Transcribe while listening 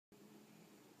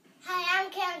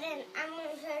Camden, I'm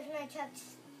going to charge my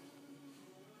trucks.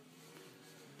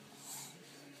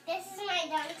 This is my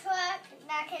dump truck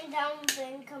that can dump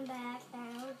and come back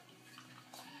down.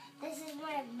 This is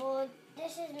my board.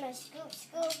 This is my scoop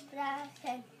that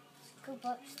can scoop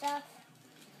up stuff.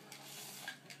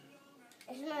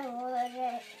 This is my roller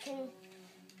that can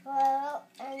fall out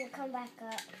and come back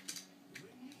up.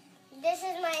 This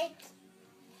is my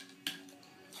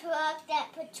truck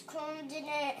that puts cones in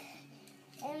it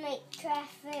and make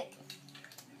traffic.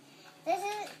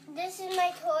 This is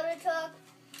my total truck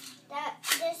that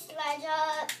this slides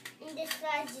up and this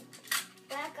slides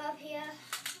back up here.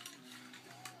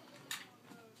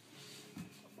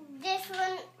 This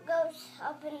one goes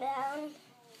up and down,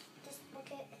 this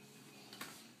bucket,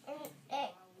 and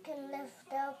it can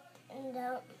lift up and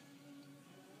down.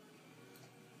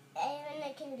 Even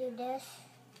it can do this.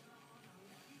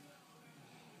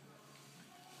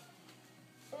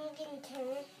 And you can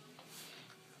turn.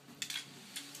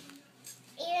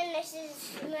 Even this is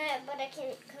mad, but I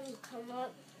can't come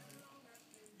up.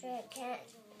 So I can't.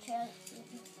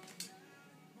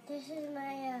 This is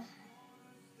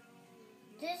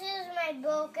my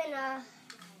broken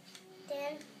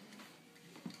thing.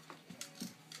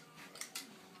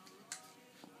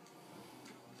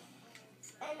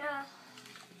 And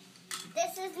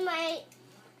this is my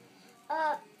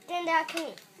thing that I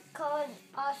can call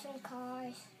awesome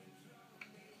cars.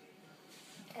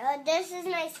 This is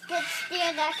my skid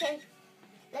steer that can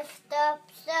lift up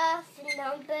stuff and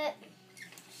dump it.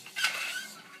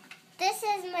 This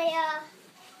is my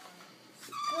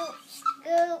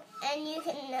scoop, and you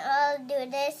can do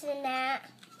this and that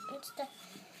and stuff,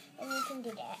 and you can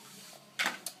do that.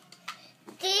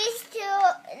 These two,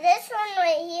 this one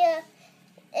right here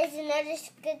is another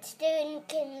skid steer, and you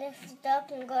can lift it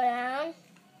up and go down.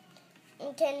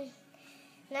 You can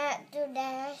not do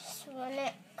this when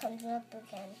it comes up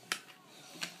again.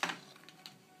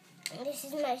 This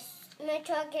is my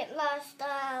truck get lost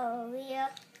over here.